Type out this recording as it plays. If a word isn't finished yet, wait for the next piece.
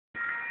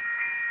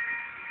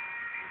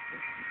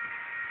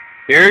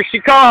Here she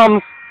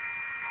comes.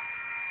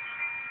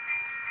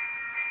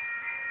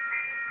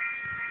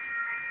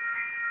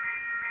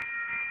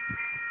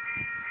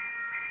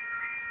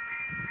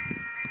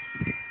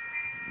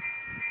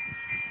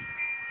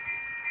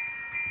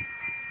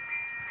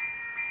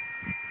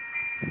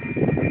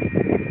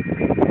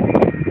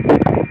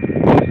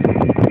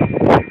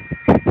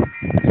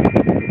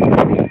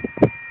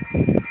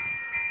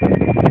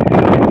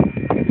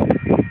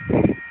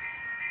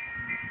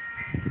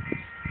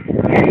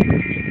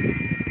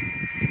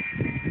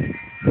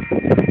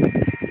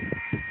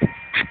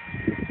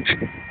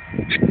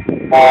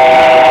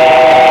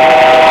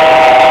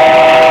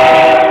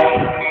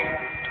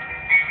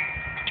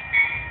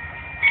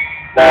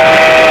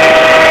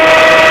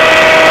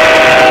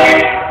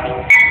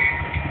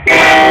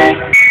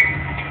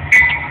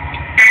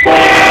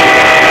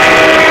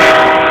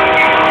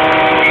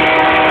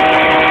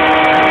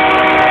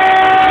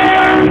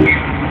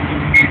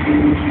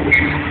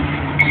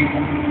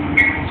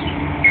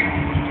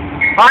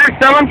 Five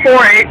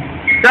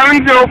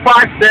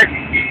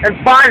 748-7056 and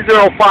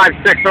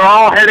 5056 are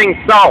all heading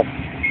south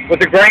with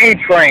the grain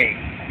train.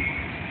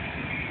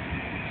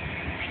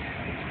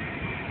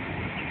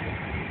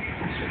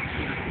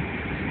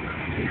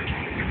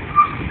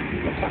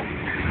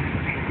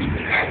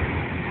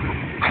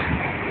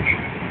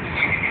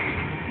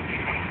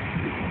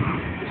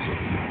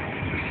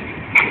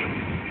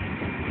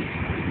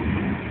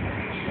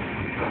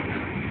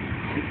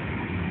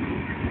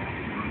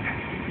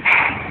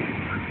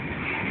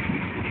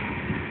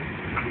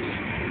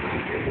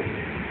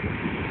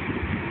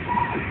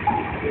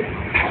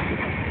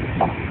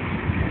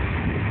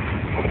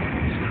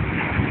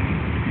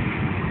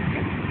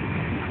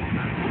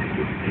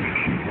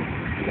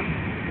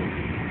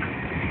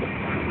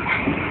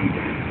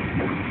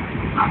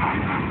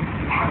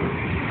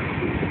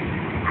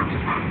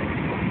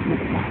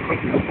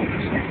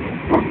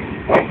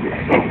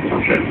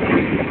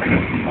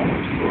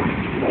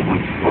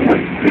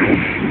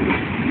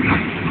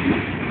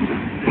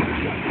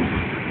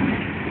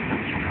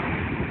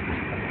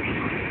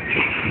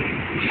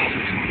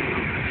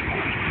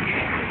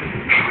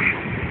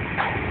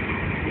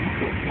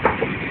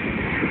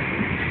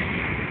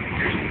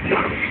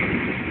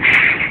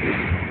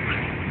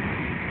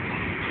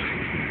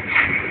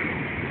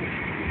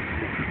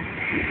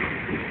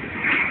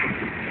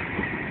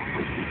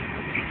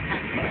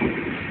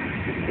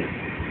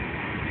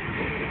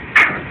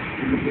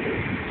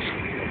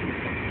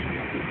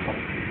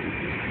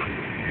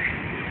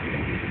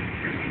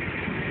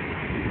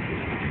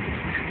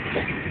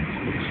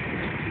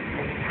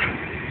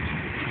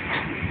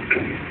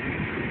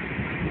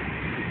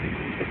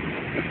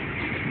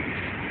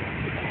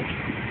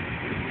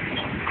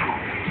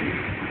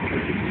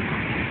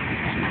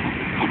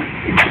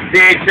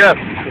 VHS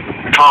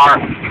car.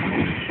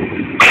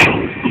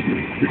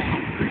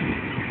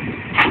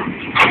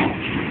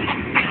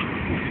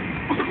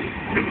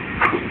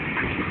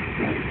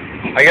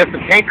 I guess the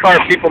tank car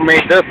people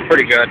made this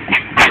pretty good.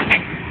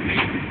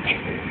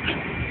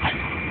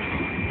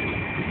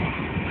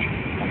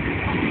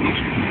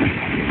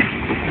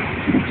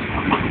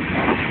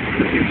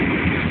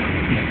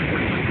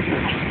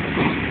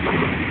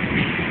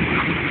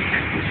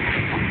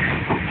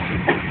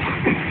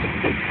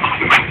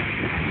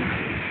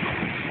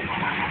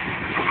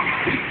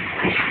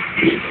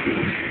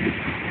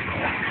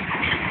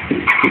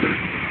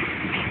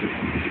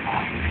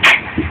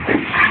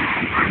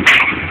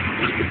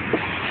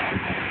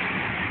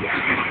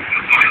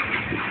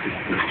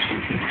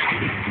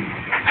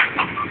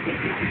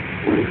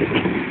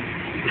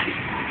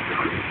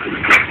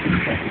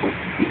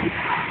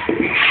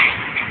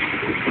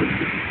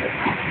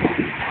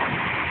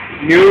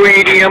 New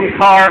ADM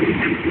car,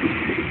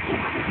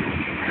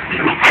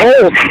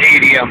 old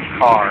ADM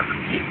car.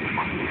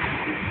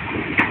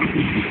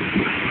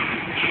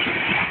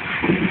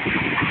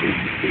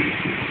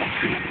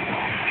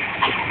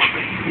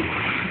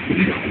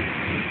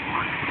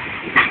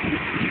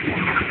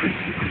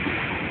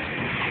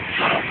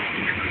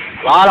 A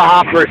lot of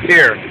hoppers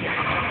here.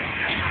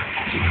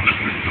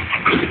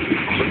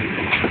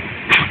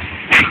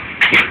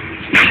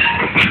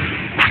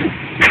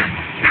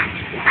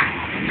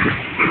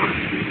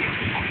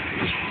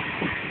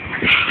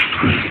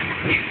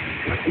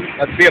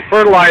 Let's see a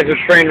fertilizer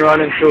train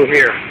running through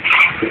here.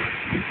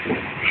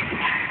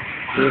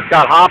 It's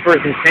got hoppers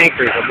and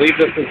tankers. I believe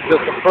this is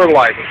just a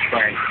fertilizer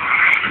train.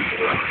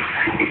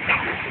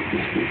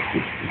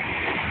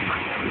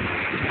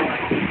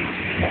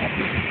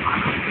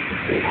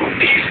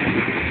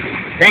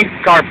 Tank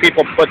car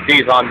people put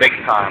these on big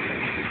time.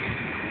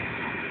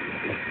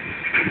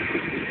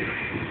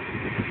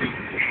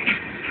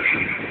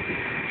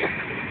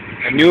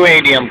 A new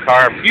ADM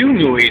car, a few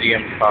new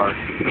ADM cars.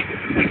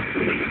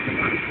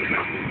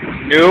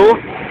 New.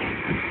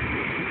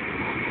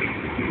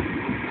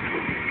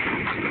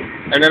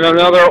 And then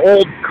another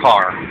old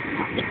car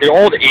with the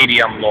old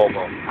ADM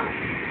logo.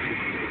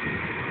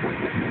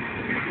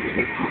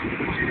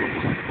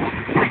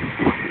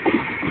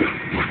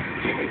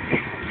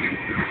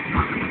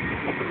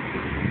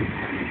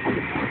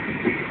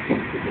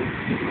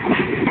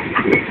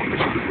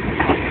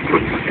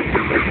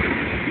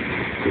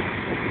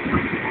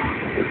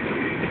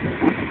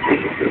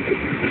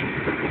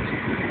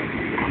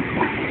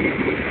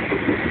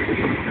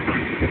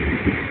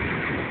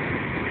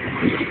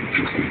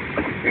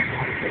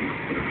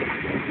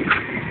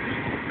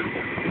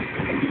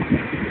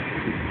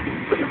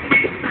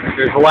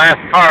 There's the last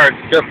car.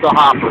 It's just a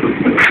hopper.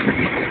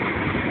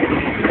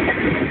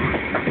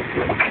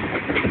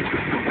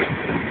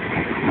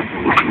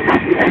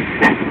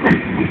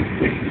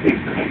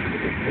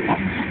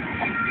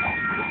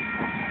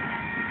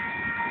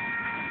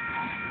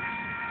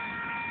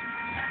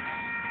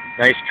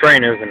 Nice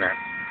train, isn't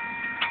it?